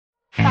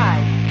5,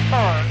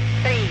 4,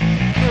 3, 2,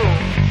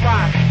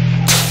 1.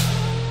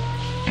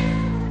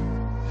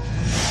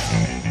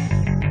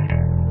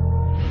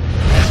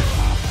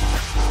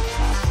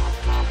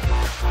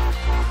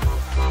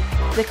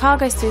 The car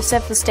goes through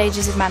several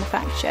stages of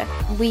manufacture.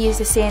 We use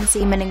a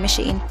CNC milling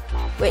machine,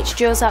 which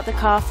drills out the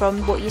car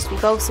from what used to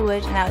be balsa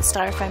wood and now it's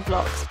styrofoam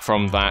blocks.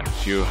 From that,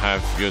 you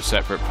have your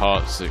separate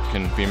parts that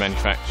can be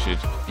manufactured.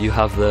 You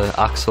have the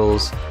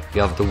axles,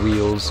 you have the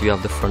wheels, you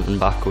have the front and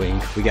back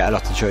wing. We get a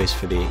lot of choice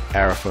for the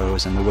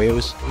aerofoils and the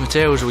wheels. The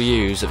materials we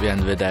use, at the end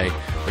of the day,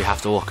 we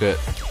have to look at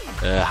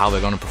how they're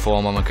going to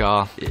perform on the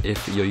car.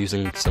 If you're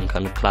using some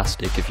kind of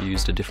plastic, if you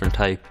used a different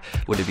type,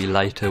 would it be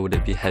lighter, would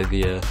it be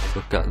heavier?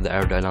 Look at the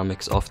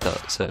aerodynamics of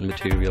that certain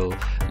material.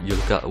 You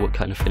look at what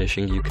kind of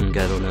finishing you can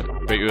get on it.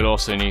 But you will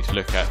also need to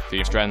look at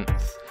the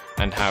strength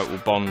and how it will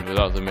bond with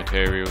other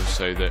materials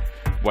so that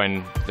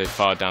when they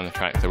fire down the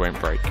track they won't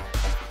break.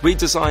 We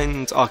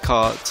designed our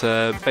car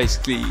to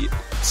basically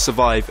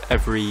survive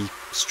every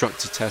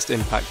structure test,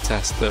 impact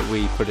test that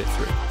we put it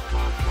through.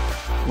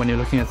 When you're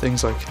looking at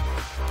things like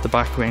the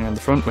back wing and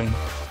the front wing,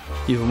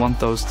 you want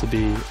those to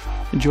be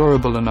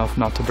durable enough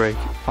not to break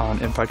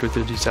on impact with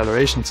the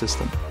deceleration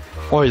system,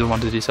 or you'll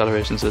want a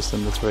deceleration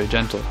system that's very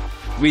gentle.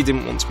 We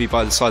didn't want to be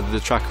by the side of the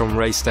track on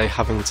race day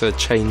having to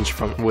change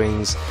front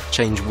wings,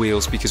 change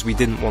wheels, because we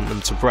didn't want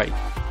them to break.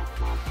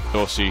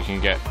 Also, you can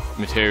get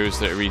materials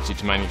that are easy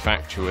to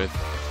manufacture with,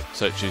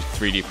 such as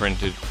 3D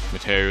printed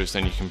materials.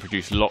 Then you can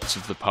produce lots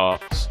of the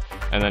parts,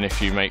 and then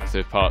if you make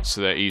the parts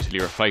so they're easily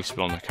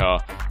replaceable on the car,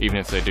 even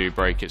if they do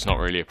break, it's not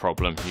really a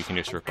problem, you can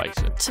just replace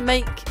it. To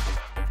make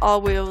our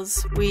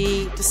wheels,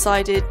 we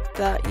decided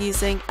that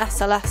using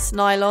SLS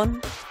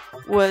nylon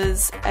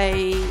was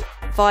a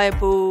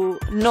viable,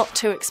 not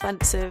too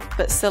expensive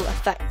but still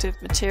effective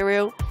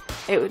material.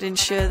 It would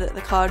ensure that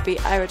the car would be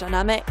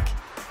aerodynamic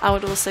and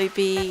would also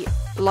be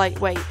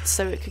lightweight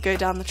so it could go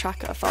down the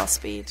track at a fast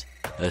speed.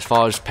 As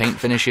far as paint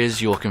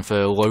finishes, you're looking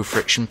for low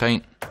friction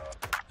paint,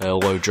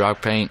 low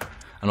drag paint,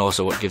 and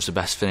also what gives the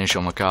best finish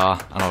on the car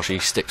and also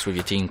sticks with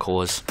your team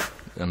colours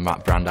and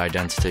that brand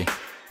identity.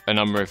 A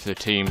number of the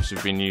teams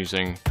have been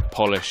using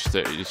polish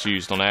that is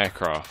used on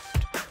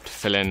aircraft to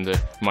fill in the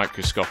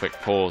microscopic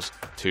pores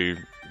to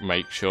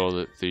make sure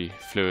that the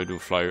fluid will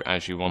flow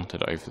as you want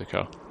it over the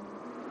car.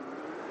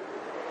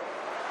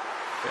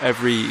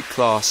 Every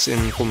class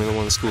in Formula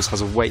One schools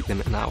has a weight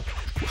limit now.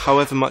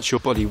 However much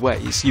your body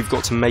weighs, you've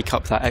got to make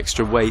up that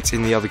extra weight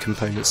in the other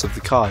components of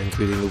the car,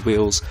 including the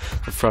wheels,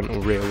 the front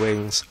and rear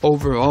wings.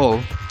 Overall,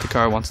 the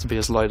car wants to be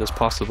as light as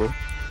possible,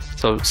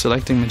 so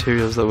selecting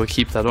materials that will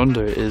keep that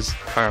under is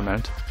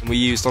paramount. We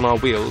used on our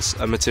wheels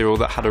a material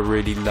that had a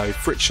really low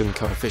friction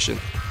coefficient,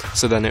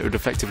 so then it would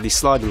effectively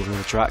slide along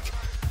the track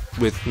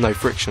with no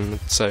friction,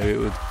 so it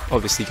would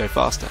obviously go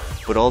faster.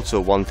 But also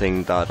one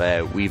thing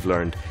that we've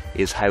learned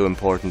is how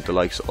important the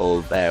likes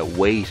of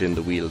weight in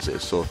the wheels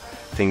is. So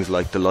things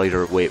like the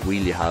lighter weight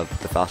wheel you have,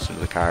 the faster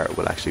the car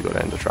will actually go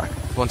down the track.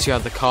 Once you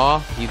have the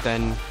car, you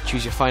then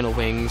choose your final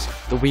wings.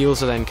 The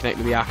wheels are then connected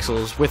with the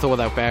axles, with or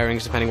without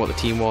bearings, depending what the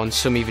team wants.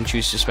 Some even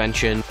choose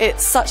suspension.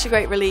 It's such a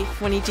great relief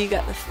when you do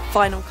get the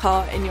final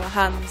car in your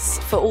hands.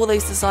 For all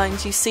those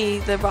designs, you see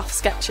the rough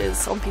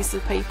sketches on pieces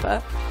of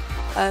paper.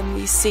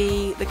 You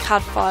see the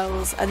CAD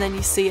files, and then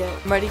you see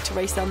it ready to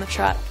race down the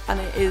track, and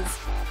it is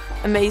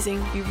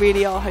amazing. You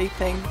really are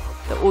hoping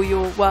that all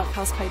your work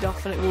has paid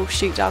off and it will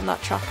shoot down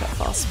that track at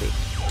fast speed.